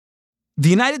The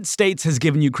United States has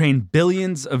given Ukraine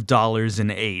billions of dollars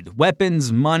in aid,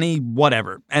 weapons, money,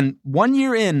 whatever. And 1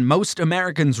 year in, most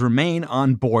Americans remain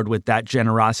on board with that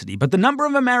generosity. But the number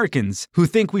of Americans who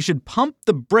think we should pump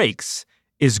the brakes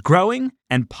is growing,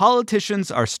 and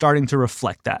politicians are starting to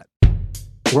reflect that.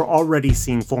 We're already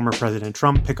seeing former President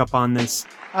Trump pick up on this.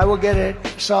 I will get it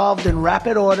solved in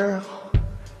rapid order,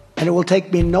 and it will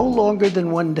take me no longer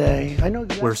than 1 day. I know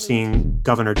exactly. We're seeing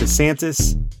Governor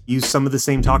DeSantis use some of the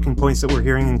same talking points that we're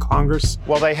hearing in Congress.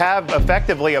 Well, they have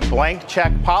effectively a blank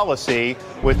check policy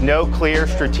with no clear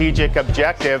strategic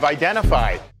objective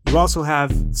identified. You also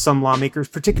have some lawmakers,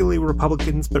 particularly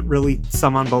Republicans, but really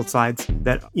some on both sides,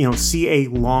 that, see a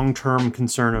long-term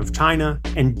concern of China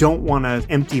and don't want to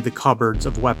empty the cupboards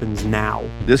of weapons now.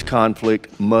 This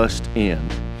conflict must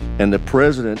end, and the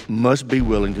president must be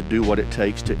willing to do what it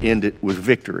takes to end it with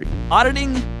victory.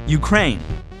 Auditing Ukraine.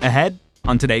 Ahead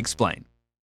on Today Explained.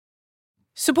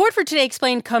 Support for Today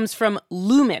Explained comes from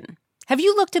Lumen. Have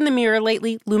you looked in the mirror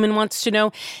lately, Lumen wants to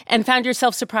know, and found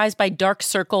yourself surprised by dark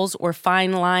circles or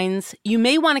fine lines? You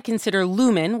may want to consider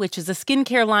Lumen, which is a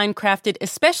skincare line crafted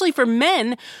especially for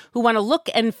men who want to look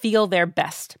and feel their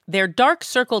best. Their Dark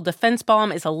Circle Defense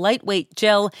Balm is a lightweight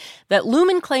gel that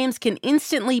Lumen claims can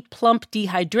instantly plump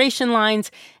dehydration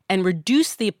lines and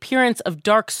reduce the appearance of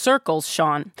dark circles,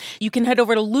 Sean. You can head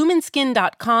over to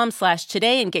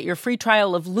lumenskin.com/today and get your free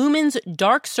trial of Lumen's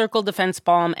Dark Circle Defense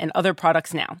Balm and other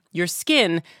products now. Your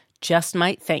skin just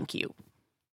might thank you.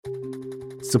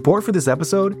 Support for this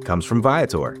episode comes from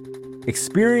Viator.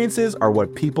 Experiences are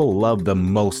what people love the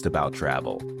most about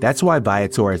travel. That's why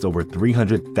Viator has over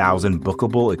 300,000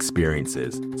 bookable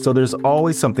experiences, so there's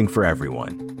always something for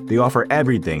everyone. They offer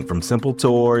everything from simple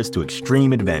tours to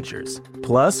extreme adventures.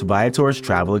 Plus, Viator's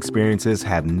travel experiences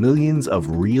have millions of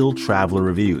real traveler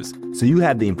reviews, so you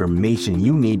have the information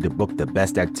you need to book the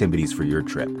best activities for your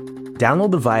trip.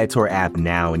 Download the Viator app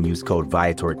now and use code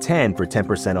Viator10 for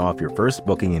 10% off your first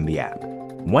booking in the app.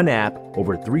 One app,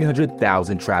 over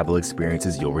 300,000 travel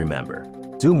experiences you'll remember.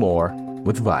 Do more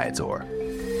with Viator.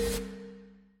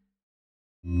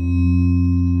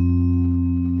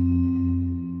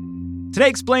 Today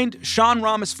Explained, Sean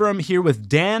Rameswaram here with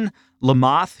Dan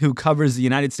Lamothe, who covers the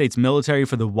United States military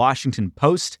for the Washington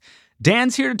Post.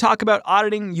 Dan's here to talk about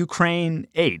auditing Ukraine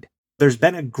aid. There's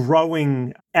been a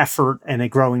growing effort and a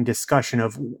growing discussion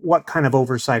of what kind of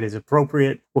oversight is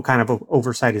appropriate, what kind of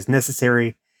oversight is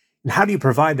necessary, and how do you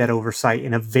provide that oversight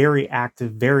in a very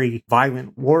active, very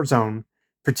violent war zone,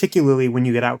 particularly when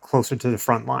you get out closer to the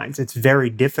front lines. It's very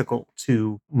difficult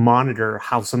to monitor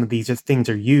how some of these things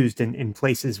are used in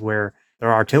places where there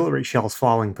are artillery shells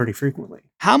falling pretty frequently.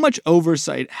 How much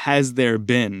oversight has there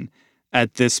been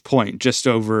at this point, just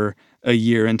over a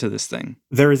year into this thing?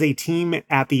 There is a team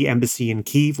at the embassy in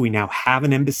Kyiv. We now have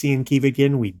an embassy in Kyiv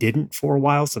again. We didn't for a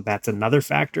while, so that's another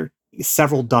factor.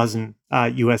 Several dozen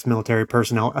U.S. military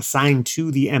personnel assigned to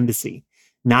the embassy,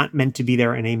 not meant to be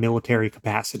there in a military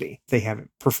capacity. They have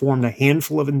performed a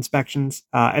handful of inspections,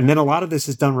 and then a lot of this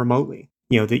is done remotely.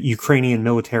 The Ukrainian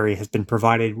military has been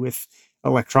provided with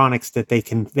electronics that they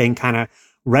can then kind of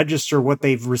register what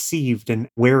they've received and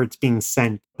where it's being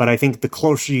sent. But I think the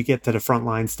closer you get to the front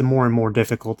lines, the more and more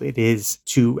difficult it is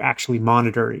to actually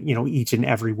monitor, each and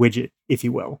every widget, if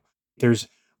you will. There's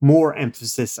more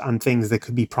emphasis on things that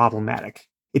could be problematic.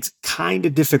 It's kind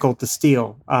of difficult to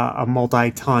steal a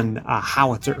multi-ton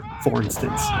howitzer, for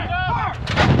instance.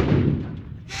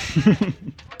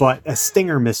 But a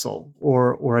Stinger missile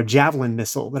or a Javelin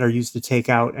missile that are used to take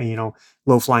out,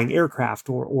 low-flying aircraft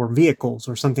or vehicles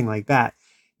or something like that,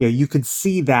 you could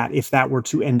see that if that were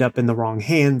to end up in the wrong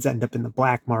hands, end up in the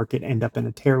black market, end up in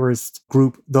a terrorist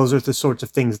group, those are the sorts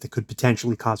of things that could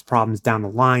potentially cause problems down the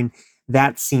line.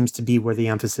 That seems to be where the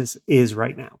emphasis is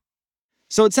right now.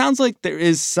 So it sounds like there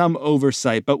is some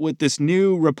oversight, but with this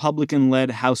new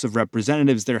Republican-led House of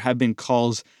Representatives, there have been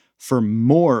calls for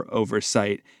more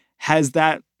oversight. Has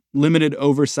that limited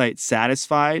oversight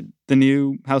satisfied the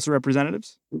new House of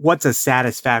Representatives? What's a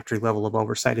satisfactory level of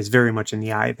oversight is very much in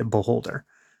the eye of the beholder.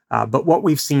 But what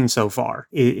we've seen so far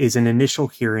is an initial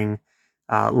hearing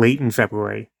late in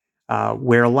February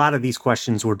where a lot of these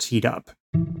questions were teed up.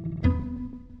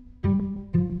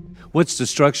 What's the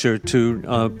structure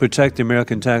to protect the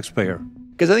American taxpayer?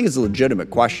 Because I think it's a legitimate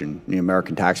question, the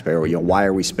American taxpayer, why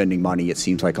are we spending money? It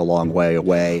seems like a long way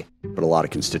away. But a lot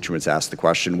of constituents ask the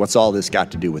question, what's all this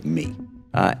got to do with me?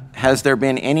 Has there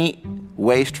been any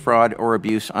waste, fraud, or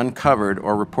abuse uncovered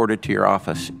or reported to your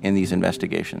office in these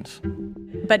investigations?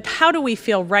 But how do we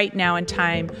feel right now in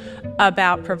time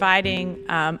about providing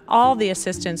all the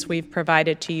assistance we've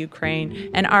provided to Ukraine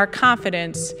and our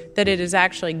confidence that it is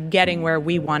actually getting where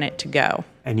we want it to go?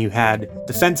 And you had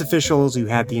defense officials, you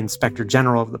had the Inspector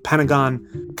General of the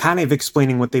Pentagon kind of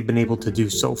explaining what they've been able to do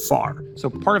so far. So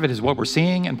part of it is what we're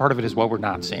seeing, and part of it is what we're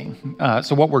not seeing.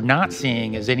 So what we're not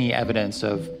seeing is any evidence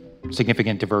of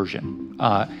significant diversion.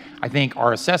 I think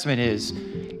our assessment is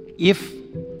if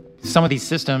some of these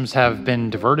systems have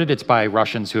been diverted, it's by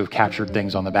Russians who have captured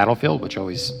things on the battlefield, which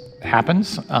always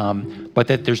happens, but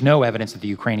that there's no evidence that the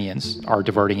Ukrainians are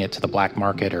diverting it to the black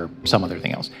market or some other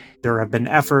thing else. There have been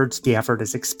efforts. The effort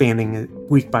is expanding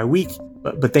week by week,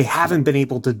 but they haven't been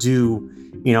able to do,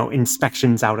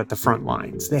 inspections out at the front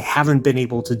lines. They haven't been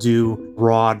able to do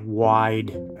broad,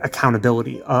 wide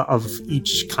accountability of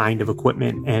each kind of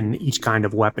equipment and each kind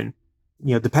of weapon.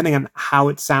 Depending on how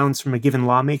it sounds from a given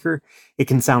lawmaker, it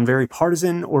can sound very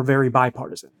partisan or very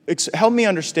bipartisan. Help me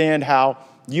understand how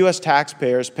U.S.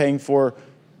 taxpayers paying for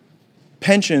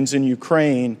pensions in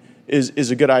Ukraine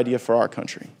is a good idea for our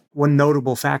country. One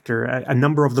notable factor, a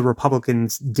number of the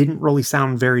Republicans didn't really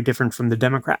sound very different from the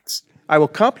Democrats. I will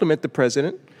compliment the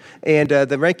president, and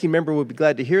the ranking member will be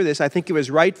glad to hear this. I think it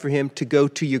was right for him to go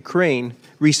to Ukraine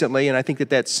recently, and I think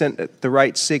that sent the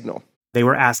right signal. They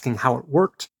were asking how it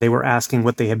worked. They were asking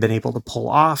what they had been able to pull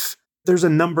off. There's a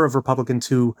number of Republicans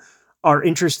who are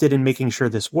interested in making sure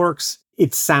this works.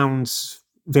 It sounds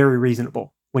very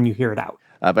reasonable when you hear it out.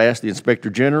 I've asked the Inspector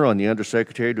General and the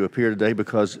Undersecretary to appear today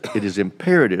because it is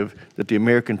imperative that the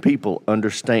American people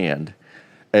understand,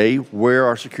 A, where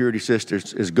our security system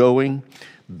is going,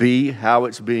 B, how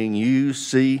it's being used,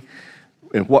 C,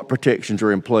 and what protections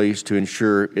are in place to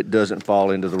ensure it doesn't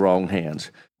fall into the wrong hands.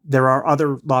 There are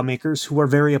other lawmakers who are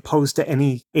very opposed to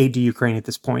any aid to Ukraine at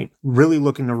this point, really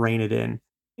looking to rein it in.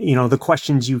 The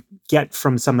questions you get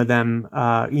from some of them,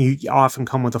 you often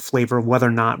come with a flavor of whether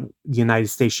or not the United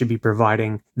States should be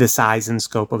providing the size and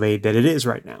scope of aid that it is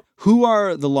right now. Who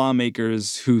are the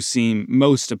lawmakers who seem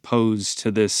most opposed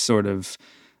to this sort of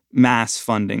mass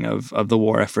funding of the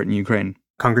war effort in Ukraine?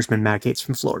 Congressman Matt Gaetz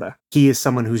from Florida. He is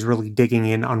someone who's really digging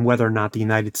in on whether or not the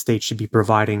United States should be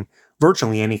providing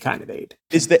virtually any kind of aid.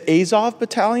 Is the Azov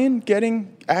battalion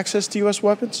getting access to U.S.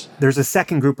 weapons? There's a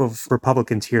second group of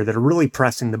Republicans here that are really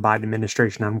pressing the Biden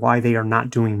administration on why they are not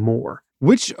doing more.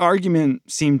 Which argument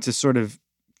seemed to sort of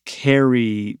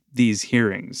carry these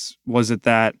hearings? Was it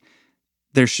that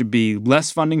there should be less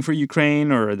funding for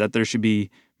Ukraine, or that there should be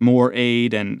more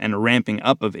aid and a ramping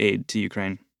up of aid to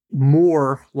Ukraine?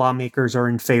 More lawmakers are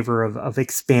in favor of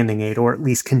expanding aid, or at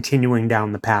least continuing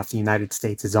down the path the United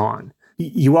States is on.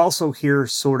 You also hear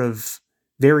sort of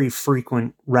very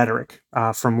frequent rhetoric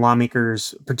from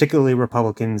lawmakers, particularly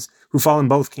Republicans, who fall in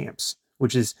both camps,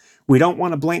 which is, we don't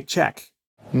want a blank check.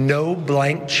 No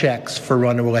blank checks for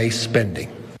runaway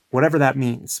spending. Whatever that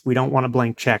means, we don't want a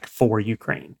blank check for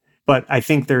Ukraine. But I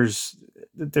think there's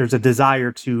a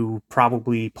desire to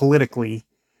probably politically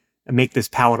make this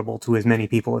palatable to as many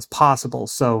people as possible.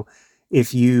 So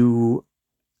if you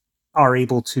are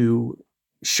able to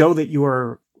show that you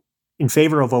are in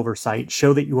favor of oversight,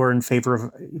 show that you are in favor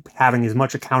of having as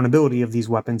much accountability of these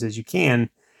weapons as you can,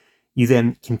 you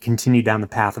then can continue down the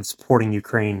path of supporting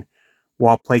Ukraine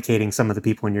while placating some of the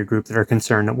people in your group that are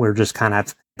concerned that we're just kind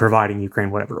of providing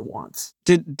Ukraine whatever it wants.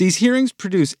 Did these hearings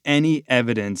produce any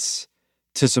evidence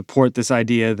to support this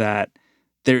idea that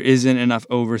there isn't enough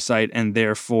oversight and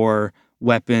therefore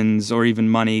weapons or even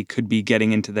money could be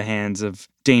getting into the hands of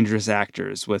dangerous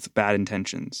actors with bad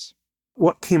intentions?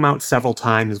 What came out several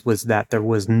times was that there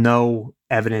was no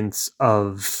evidence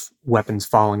of weapons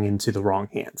falling into the wrong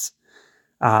hands.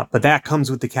 But that comes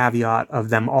with the caveat of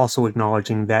them also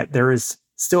acknowledging that there is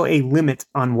still a limit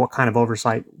on what kind of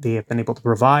oversight they have been able to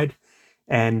provide.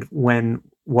 And when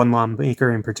one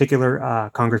lawmaker in particular,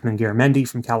 Congressman Garamendi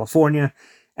from California,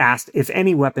 asked if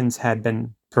any weapons had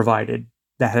been provided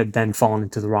that had then fallen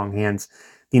into the wrong hands,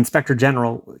 the Inspector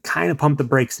General kind of pumped the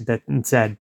brakes a bit and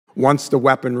said, once the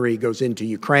weaponry goes into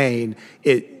Ukraine,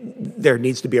 there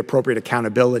needs to be appropriate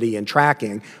accountability and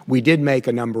tracking. We did make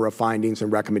a number of findings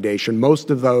and recommendations. Most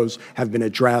of those have been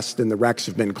addressed and the recs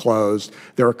have been closed.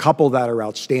 There are a couple that are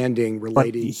outstanding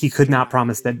related. But he could not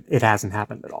promise that it hasn't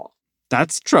happened at all.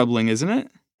 That's troubling, isn't it?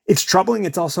 It's troubling.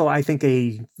 It's also, I think,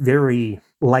 a very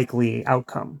likely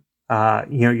outcome.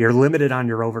 You're limited on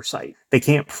your oversight. They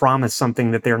can't promise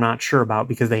something that they're not sure about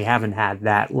because they haven't had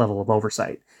that level of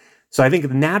oversight. So I think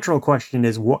the natural question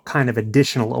is, what kind of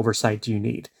additional oversight do you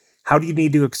need? How do you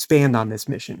need to expand on this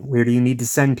mission? Where do you need to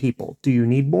send people? Do you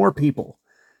need more people?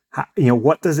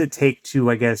 What does it take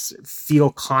to, I guess, feel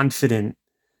confident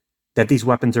that these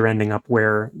weapons are ending up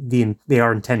where they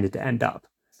are intended to end up?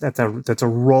 That's a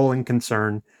rolling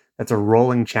concern. That's a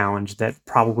rolling challenge that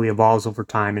probably evolves over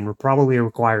time and probably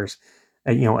requires,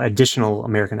 additional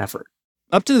American effort.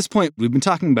 Up to this point, we've been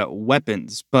talking about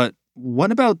weapons, but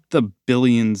what about the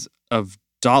billions of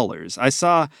dollars? I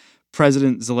saw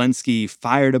President Zelensky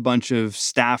fired a bunch of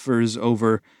staffers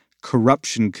over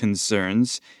corruption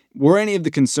concerns. Were any of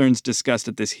the concerns discussed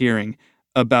at this hearing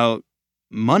about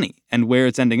money and where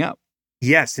it's ending up?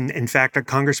 Yes, in fact,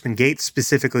 Congressman Gates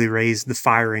specifically raised the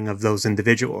firing of those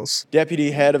individuals.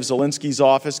 Deputy head of Zelensky's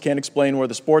office can't explain where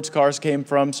the sports cars came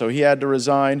from, so he had to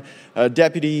resign.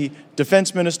 Deputy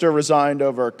defense minister resigned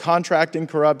over contracting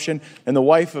corruption, and the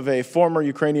wife of a former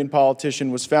Ukrainian politician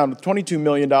was found with $22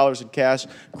 million in cash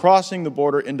crossing the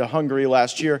border into Hungary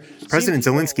last year. President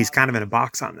Zelensky's kind of in a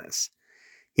box on this.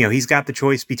 You know, he's got the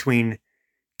choice between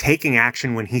taking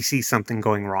action when he sees something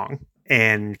going wrong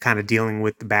and kind of dealing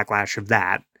with the backlash of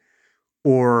that,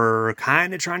 or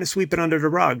kind of trying to sweep it under the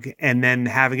rug and then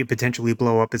having it potentially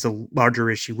blow up as a larger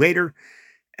issue later.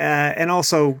 And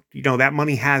also, you know, that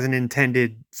money has an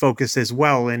intended focus as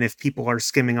well. And if people are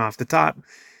skimming off the top,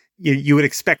 you would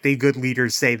expect a good leader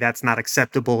to say, that's not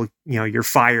acceptable. You know, you're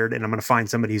fired and I'm going to find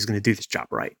somebody who's going to do this job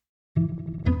right.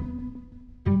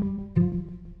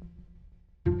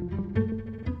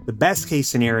 The best case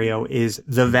scenario is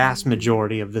the vast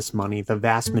majority of this money, the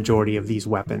vast majority of these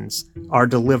weapons are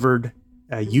delivered,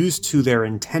 used to their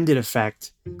intended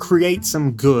effect, create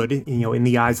some good, you know, in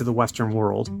the eyes of the Western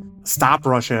world, stop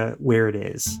Russia where it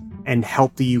is, and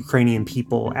help the Ukrainian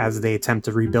people as they attempt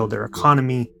to rebuild their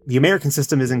economy. The American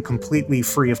system isn't completely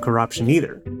free of corruption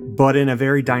either, but in a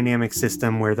very dynamic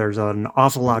system where there's an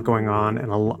awful lot going on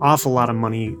and an awful lot of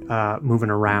money moving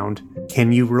around,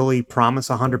 can you really promise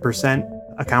 100%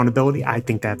 accountability? I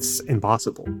think that's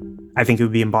impossible. I think it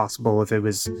would be impossible if it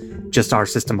was just our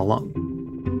system alone.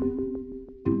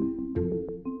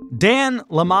 Dan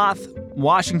Lamothe,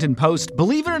 Washington Post.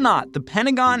 Believe it or not, the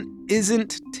Pentagon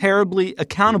isn't terribly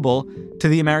accountable to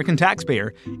the American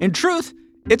taxpayer. In truth,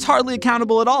 it's hardly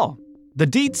accountable at all. The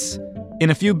deets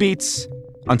in a few beats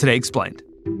on Today Explained.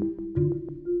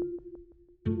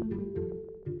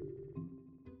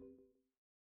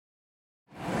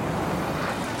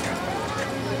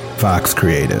 Fox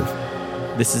Creative.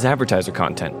 This is advertiser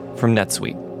content from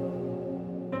NetSuite.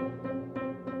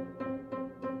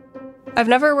 I've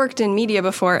never worked in media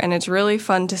before, and it's really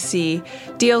fun to see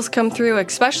deals come through,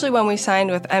 especially when we signed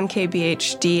with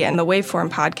MKBHD and the Waveform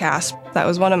podcast. That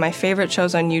was one of my favorite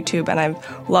shows on YouTube, and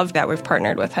I've loved that we've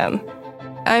partnered with him.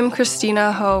 I'm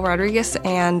Christina Ho Rodriguez,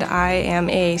 and I am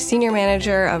a senior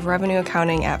manager of revenue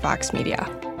accounting at Vox Media.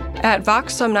 At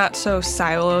Vox, I'm not so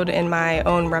siloed in my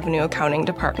own revenue accounting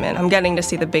department. I'm getting to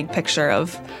see the big picture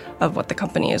of what the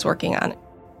company is working on.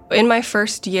 In my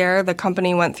first year, the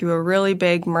company went through a really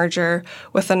big merger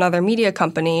with another media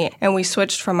company, and we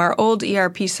switched from our old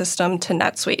ERP system to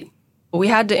NetSuite. We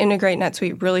had to integrate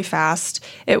NetSuite really fast.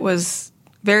 It was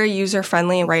very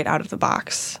user-friendly right out of the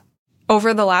box.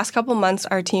 Over the last couple months,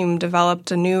 our team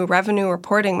developed a new revenue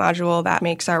reporting module that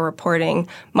makes our reporting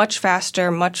much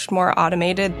faster, much more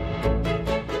automated.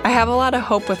 I have a lot of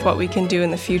hope with what we can do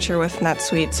in the future with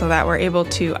NetSuite so that we're able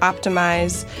to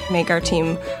optimize, make our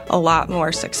team a lot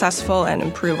more successful, and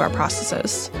improve our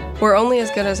processes. We're only as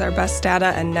good as our best data,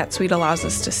 and NetSuite allows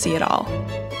us to see it all.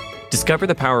 Discover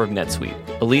the power of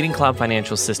NetSuite, a leading cloud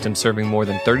financial system serving more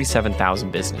than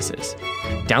 37,000 businesses.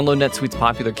 Download NetSuite's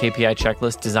popular KPI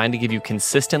checklist designed to give you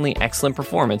consistently excellent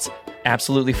performance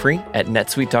absolutely free at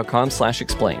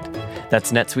netsuite.com/explained.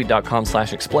 That's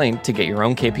netsuite.com/explained to get your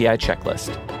own KPI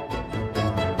checklist.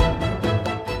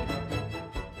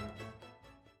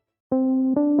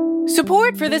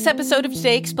 Support for this episode of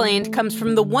Today Explained comes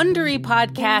from the Wondery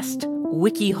podcast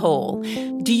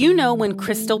WikiHole. Do you know when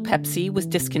Crystal Pepsi was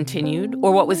discontinued,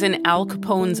 or what was in Al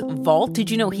Capone's vault? Did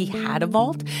you know he had a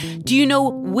vault? Do you know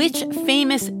which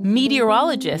famous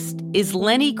meteorologist is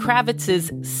Lenny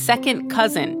Kravitz's second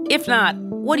cousin? If not,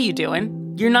 what are you doing?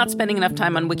 You're not spending enough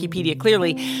time on Wikipedia,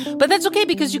 clearly. But that's okay,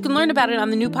 because you can learn about it on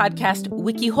the new podcast,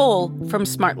 WikiHole, from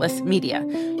Smartless Media.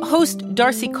 Host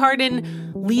Darcy Carden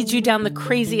leads you down the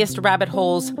craziest rabbit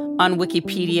holes on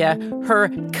Wikipedia. Her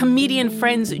comedian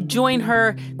friends join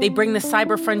her. They bring the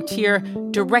cyber frontier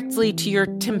directly to your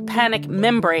tympanic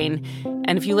membrane.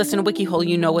 And if you listen to WikiHole,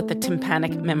 you know what the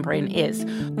tympanic membrane is.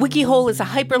 WikiHole is a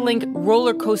hyperlink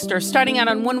roller coaster, starting out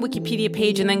on one Wikipedia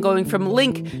page and then going from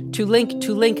link to link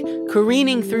to link,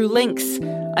 careening through links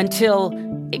until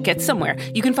it gets somewhere.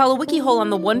 You can follow WikiHole on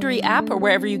the Wondery app or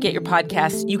wherever you get your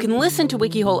podcasts. You can listen to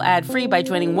WikiHole ad-free by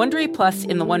joining Wondery Plus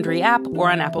in the Wondery app or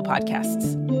on Apple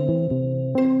Podcasts.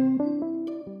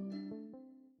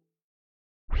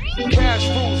 Cash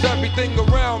rules everything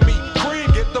around me. Cream,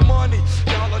 get the money.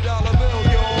 Dollar bill,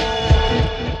 yo.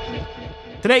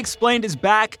 Today Explained is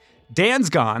back. Dan's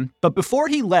gone, but before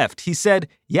he left, he said,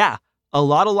 yeah, a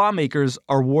lot of lawmakers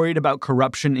are worried about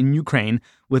corruption in Ukraine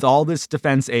with all this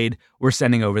defense aid we're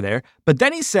sending over there. But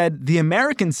then he said the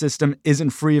American system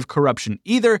isn't free of corruption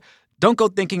either. Don't go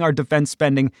thinking our defense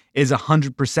spending is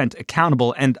 100%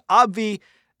 accountable. And Obvi,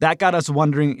 that got us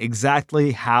wondering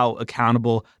exactly how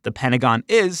accountable the Pentagon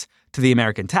is to the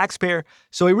American taxpayer.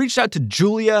 So we reached out to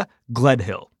Julia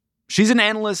Gledhill. She's an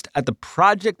analyst at the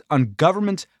Project on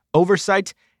Government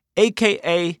Oversight,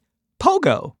 aka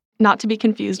POGO. Not to be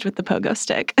confused with the pogo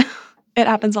stick. It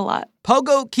happens a lot.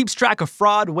 POGO keeps track of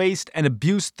fraud, waste, and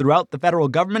abuse throughout the federal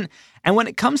government. And when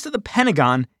it comes to the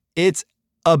Pentagon, it's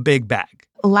a big bag.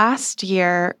 Last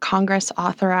year, Congress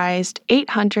authorized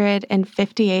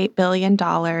 $858 billion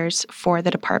for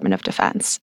the Department of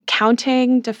Defense.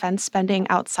 Counting defense spending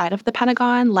outside of the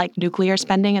Pentagon, like nuclear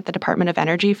spending at the Department of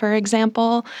Energy, for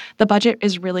example, the budget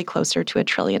is really closer to $1.5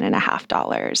 trillion. And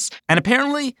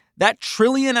apparently, that $1.5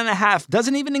 trillion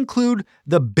doesn't even include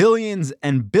the billions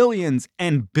and billions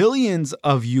and billions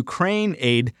of Ukraine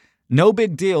aid. No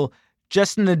big deal.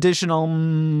 Just an additional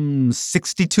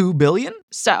 $62 billion?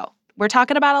 So we're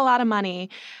talking about a lot of money,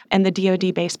 and the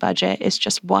DoD base budget is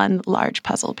just one large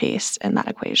puzzle piece in that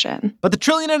equation. But the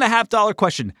 $1.5 trillion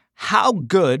question, how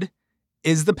good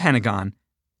is the Pentagon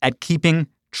at keeping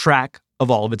track of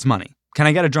all of its money? Can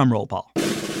I get a drum roll, Paul?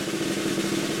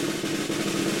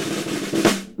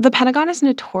 The Pentagon is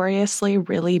notoriously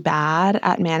really bad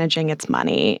at managing its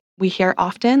money. We hear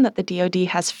often that the DoD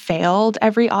has failed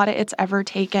every audit it's ever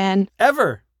taken.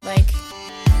 Ever?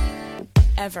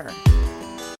 Ever.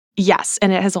 Yes,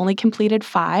 and it has only completed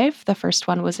 5. The first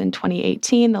one was in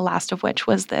 2018, the last of which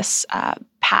was this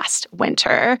past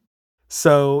winter.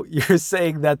 So you're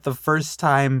saying that the first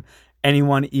time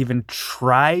anyone even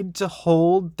tried to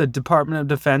hold the Department of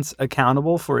Defense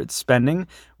accountable for its spending,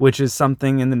 which is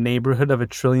something in the neighborhood of $1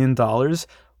 trillion,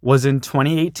 was in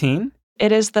 2018?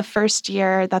 It is the first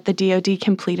year that the DoD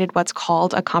completed what's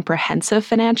called a comprehensive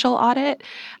financial audit.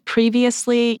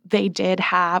 Previously, they did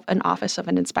have an Office of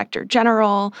an Inspector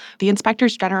General. The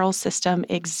Inspectors General system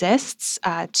exists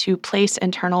to place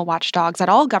internal watchdogs at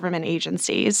all government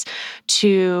agencies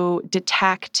to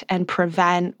detect and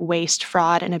prevent waste,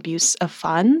 fraud, and abuse of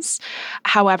funds.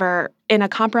 However, in a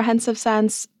comprehensive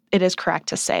sense, it is correct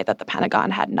to say that the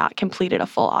Pentagon had not completed a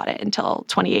full audit until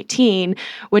 2018,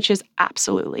 which is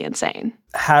absolutely insane.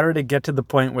 How did it get to the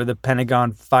point where the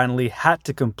Pentagon finally had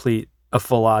to complete a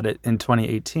full audit in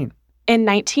 2018? In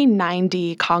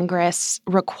 1990, Congress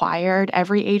required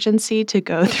every agency to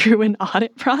go through an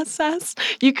audit process.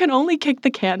 You can only kick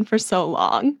the can for so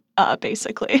long,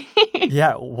 basically.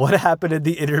 Yeah, what happened in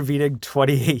the intervening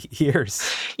 28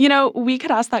 years? You know, we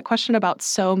could ask that question about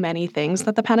so many things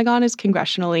that the Pentagon is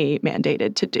congressionally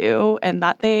mandated to do and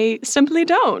that they simply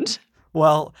don't.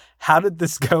 Well, how did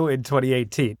this go in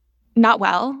 2018? Not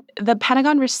well. The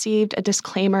Pentagon received a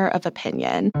disclaimer of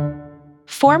opinion.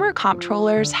 Former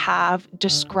comptrollers have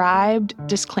described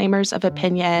disclaimers of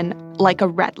opinion like a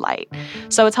red light.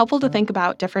 So it's helpful to think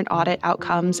about different audit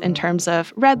outcomes in terms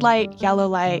of red light, yellow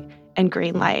light, and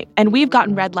green light. And we've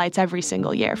gotten red lights every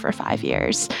single year for 5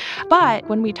 years. But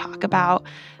when we talk about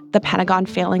the Pentagon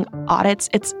failing audits,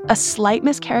 it's a slight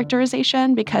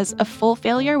mischaracterization because a full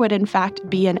failure would in fact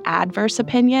be an adverse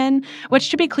opinion, which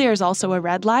to be clear is also a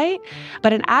red light.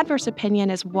 But an adverse opinion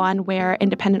is one where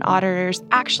independent auditors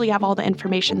actually have all the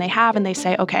information they have and they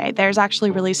say, okay, there's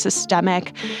actually really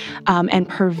systemic and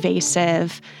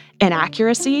pervasive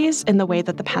inaccuracies in the way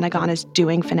that the Pentagon is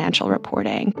doing financial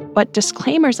reporting. What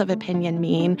disclaimers of opinion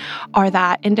mean are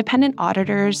that independent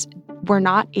auditors were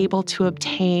not able to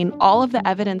obtain all of the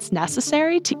evidence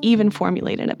necessary to even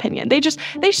formulate an opinion.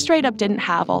 They straight up didn't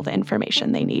have all the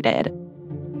information they needed.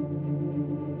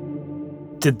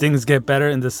 Did things get better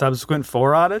in the subsequent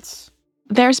 4 audits?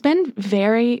 There's been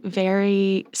very,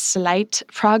 very slight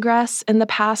progress in the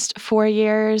past 4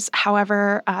 years.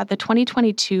 However, the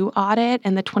 2022 audit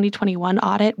and the 2021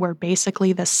 audit were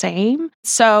basically the same.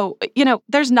 So,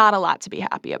 there's not a lot to be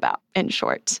happy about, in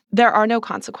short. There are no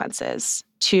consequences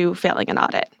to failing an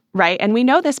audit, right? And we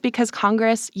know this because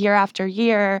Congress, year after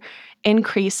year,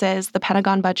 increases the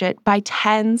Pentagon budget by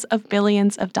tens of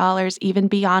billions of dollars, even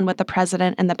beyond what the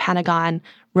president and the Pentagon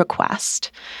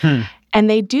request. And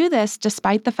they do this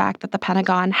despite the fact that the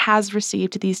Pentagon has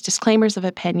received these disclaimers of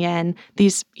opinion,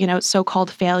 these, so-called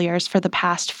failures for the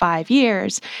past 5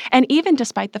 years. And even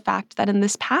despite the fact that in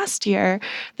this past year,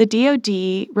 the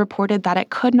DoD reported that it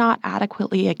could not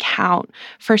adequately account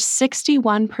for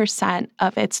 61%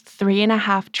 of its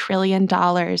 $3.5 trillion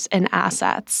in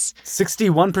assets.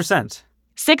 61%?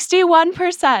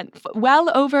 61%, well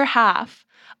over half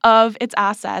of its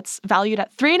assets valued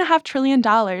at $3.5 trillion,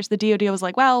 the DoD was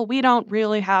like, well, we don't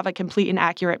really have a complete and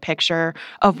accurate picture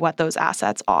of what those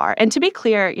assets are. And to be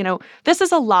clear, this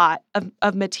is a lot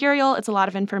of material. It's a lot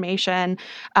of information.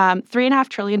 $3.5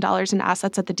 trillion in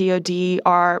assets at the DoD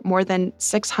are more than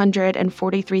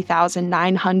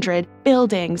 643,900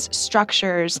 buildings,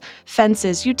 structures,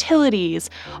 fences,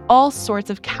 utilities, all sorts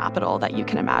of capital that you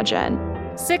can imagine.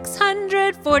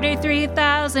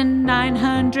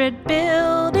 643,900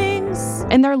 buildings.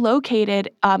 And they're located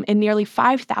in nearly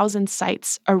 5,000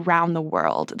 sites around the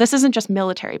world. This isn't just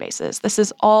military bases. This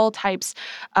is all types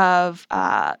of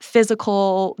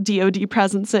physical DoD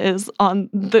presences on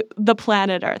the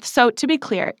planet Earth. So to be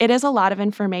clear, it is a lot of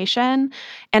information,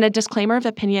 and a disclaimer of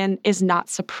opinion is not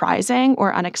surprising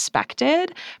or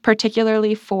unexpected,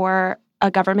 particularly for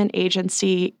a government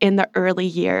agency in the early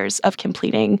years of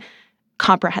completing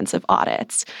comprehensive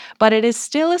audits. But it is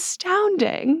still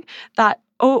astounding that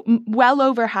well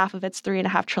over half of its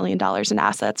 $3.5 trillion in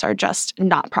assets are just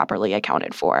not properly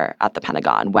accounted for at the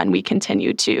Pentagon when we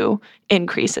continue to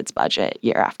increase its budget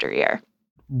year after year.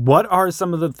 What are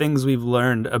some of the things we've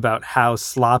learned about how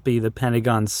sloppy the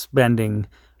Pentagon's spending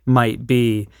might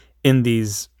be in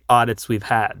these audits we've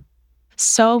had?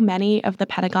 So many of the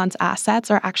Pentagon's assets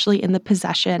are actually in the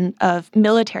possession of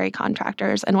military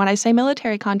contractors. And when I say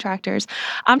military contractors,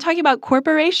 I'm talking about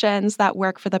corporations that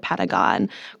work for the Pentagon.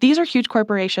 These are huge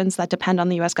corporations that depend on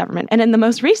the U.S. government. And in the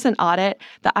most recent audit,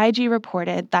 the IG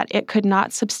reported that it could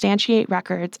not substantiate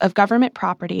records of government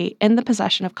property in the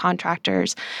possession of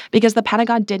contractors because the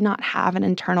Pentagon did not have an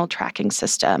internal tracking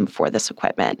system for this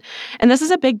equipment. And this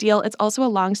is a big deal. It's also a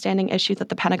longstanding issue that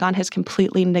the Pentagon has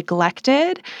completely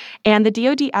neglected. And the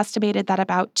DoD estimated that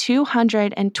about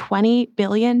 $220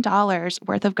 billion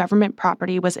worth of government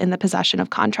property was in the possession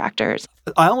of contractors.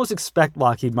 I almost expect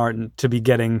Lockheed Martin to be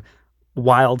getting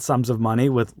wild sums of money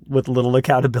with little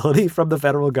accountability from the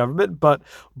federal government. But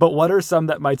what are some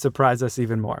that might surprise us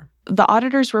even more? The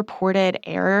auditors reported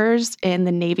errors in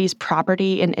the Navy's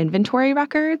property and inventory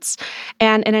records.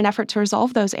 And in an effort to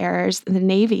resolve those errors, the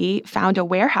Navy found a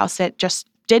warehouse it just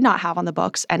did not have on the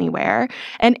books anywhere.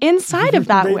 And inside of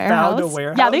that warehouse... Found a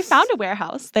warehouse? Yeah, they found a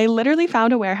warehouse. They literally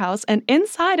found a warehouse. And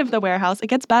inside of the warehouse, it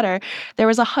gets better, there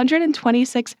was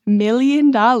 $126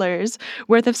 million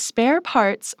worth of spare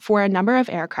parts for a number of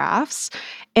aircrafts,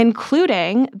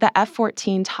 including the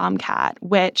F-14 Tomcat,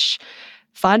 which...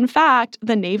 Fun fact,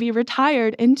 the Navy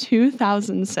retired in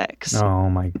 2006. Oh,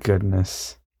 my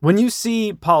goodness. When you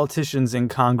see politicians in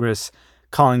Congress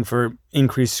calling for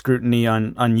increased scrutiny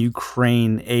on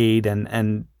Ukraine aid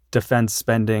and defense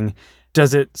spending,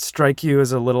 does it strike you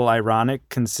as a little ironic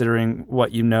considering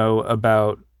what you know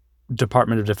about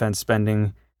Department of Defense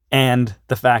spending and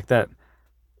the fact that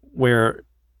we're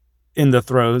in the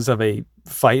throes of a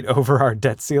fight over our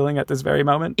debt ceiling at this very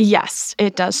moment? Yes,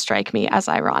 it does strike me as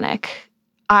ironic.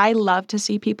 I love to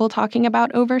see people talking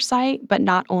about oversight, but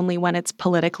not only when it's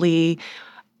politically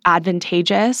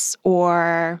advantageous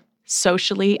or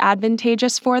socially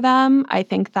advantageous for them. I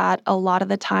think that a lot of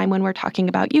the time when we're talking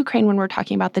about Ukraine, when we're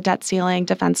talking about the debt ceiling,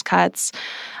 defense cuts,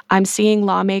 I'm seeing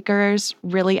lawmakers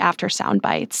really after sound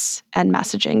bites and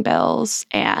messaging bills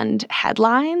and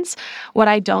headlines. What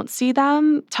I don't see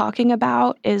them talking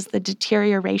about is the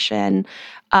deterioration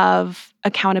of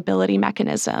accountability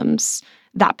mechanisms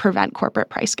that prevent corporate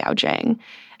price gouging.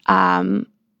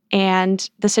 And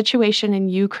the situation in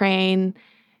Ukraine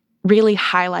really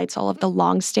highlights all of the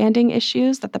longstanding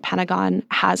issues that the Pentagon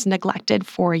has neglected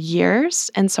for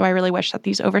years. And so I really wish that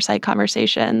these oversight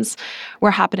conversations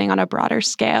were happening on a broader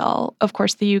scale. Of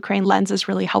course, the Ukraine lens is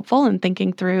really helpful in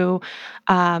thinking through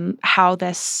how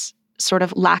this sort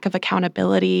of lack of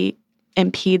accountability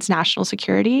impedes national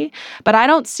security. But I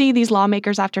don't see these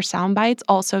lawmakers after sound bites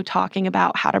also talking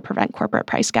about how to prevent corporate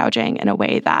price gouging in a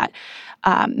way that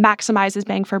maximizes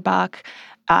bang for buck,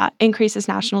 increases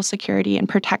national security, and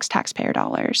protects taxpayer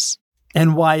dollars.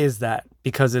 And why is that?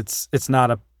 Because it's not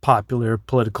a popular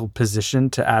political position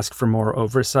to ask for more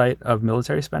oversight of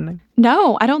military spending?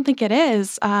 No, I don't think it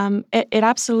is. It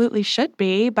absolutely should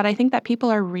be, but I think that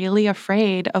people are really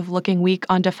afraid of looking weak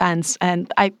on defense.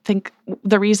 And I think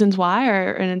the reasons why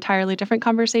are an entirely different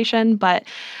conversation, but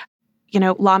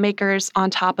lawmakers on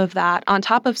top of that, on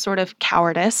top of sort of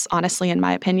cowardice, honestly, in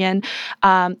my opinion,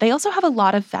 they also have a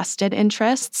lot of vested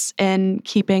interests in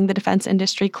keeping the defense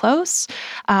industry close.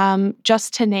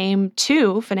 Just to name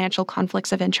two financial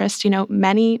conflicts of interest,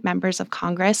 many members of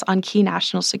Congress on key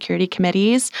national security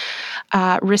committees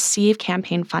receive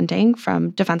campaign funding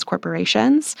from defense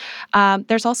corporations.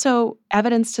 There's also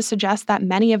evidence to suggest that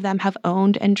many of them have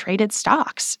owned and traded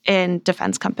stocks in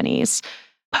defense companies.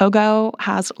 Pogo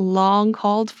has long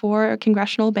called for a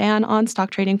congressional ban on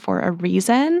stock trading for a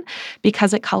reason,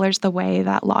 because it colors the way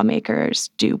that lawmakers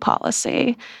do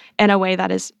policy in a way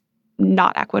that is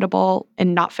not equitable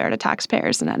and not fair to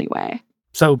taxpayers in any way.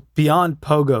 So beyond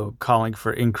Pogo calling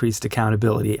for increased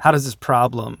accountability, how does this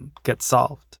problem get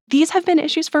solved? These have been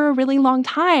issues for a really long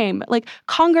time. Like,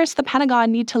 Congress, the Pentagon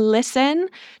need to listen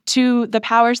to the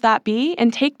powers that be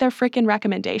and take their frickin'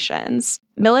 recommendations.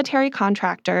 Military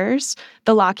contractors,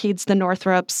 the Lockheeds, the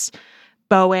Northrops,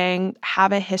 Boeing,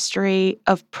 have a history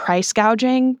of price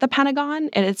gouging the Pentagon,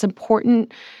 and it's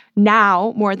important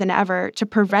now more than ever to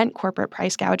prevent corporate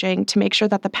price gouging, to make sure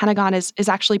that the Pentagon is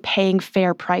actually paying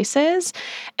fair prices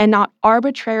and not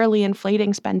arbitrarily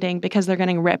inflating spending because they're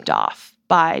getting ripped off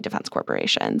by defense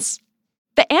corporations.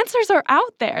 The answers are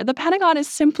out there. The Pentagon is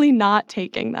simply not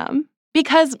taking them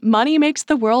because money makes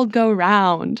the world go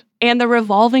round. And the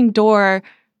revolving door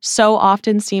so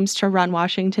often seems to run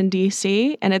Washington,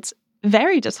 D.C., and it's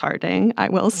very disheartening, I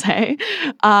will say,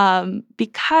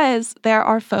 because there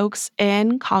are folks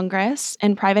in Congress,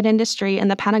 in private industry, in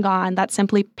the Pentagon that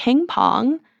simply ping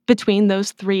pong between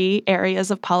those three areas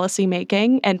of policy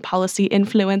making and policy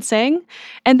influencing,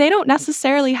 and they don't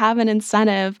necessarily have an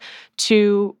incentive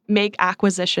to make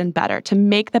acquisition better, to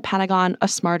make the Pentagon a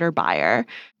smarter buyer.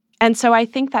 And so I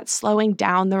think that slowing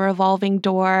down the revolving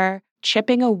door,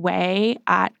 chipping away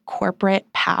at corporate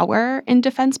power in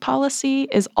defense policy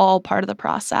is all part of the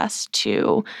process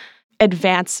to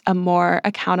advance a more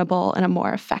accountable and a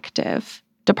more effective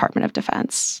Department of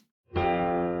Defense.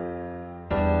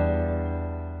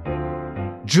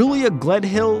 Julia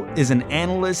Gledhill is an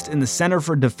analyst in the Center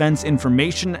for Defense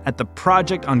Information at the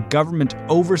Project on Government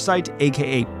Oversight,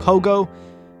 aka POGO.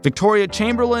 Victoria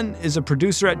Chamberlain is a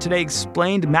producer at Today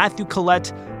Explained. Matthew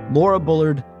Collette, Laura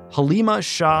Bullard, Halima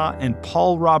Shah, and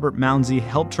Paul Robert Mounsey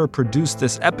helped her produce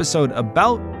this episode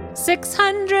about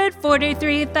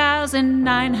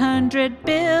 643,900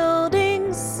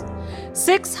 buildings,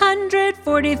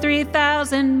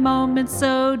 643,000 moments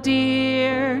so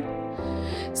dear,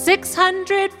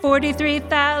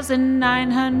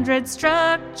 643,900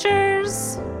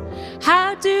 structures.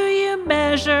 How do you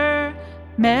measure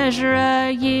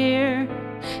a year?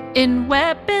 In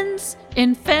weapons,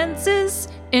 in fences,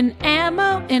 in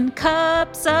ammo, in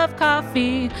cups of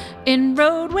coffee, in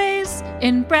roadways,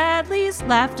 in Bradley's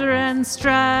laughter and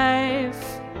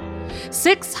strife.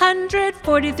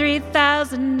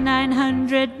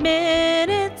 643,900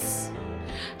 minutes.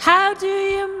 How do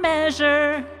you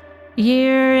measure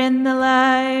year in the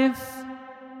life?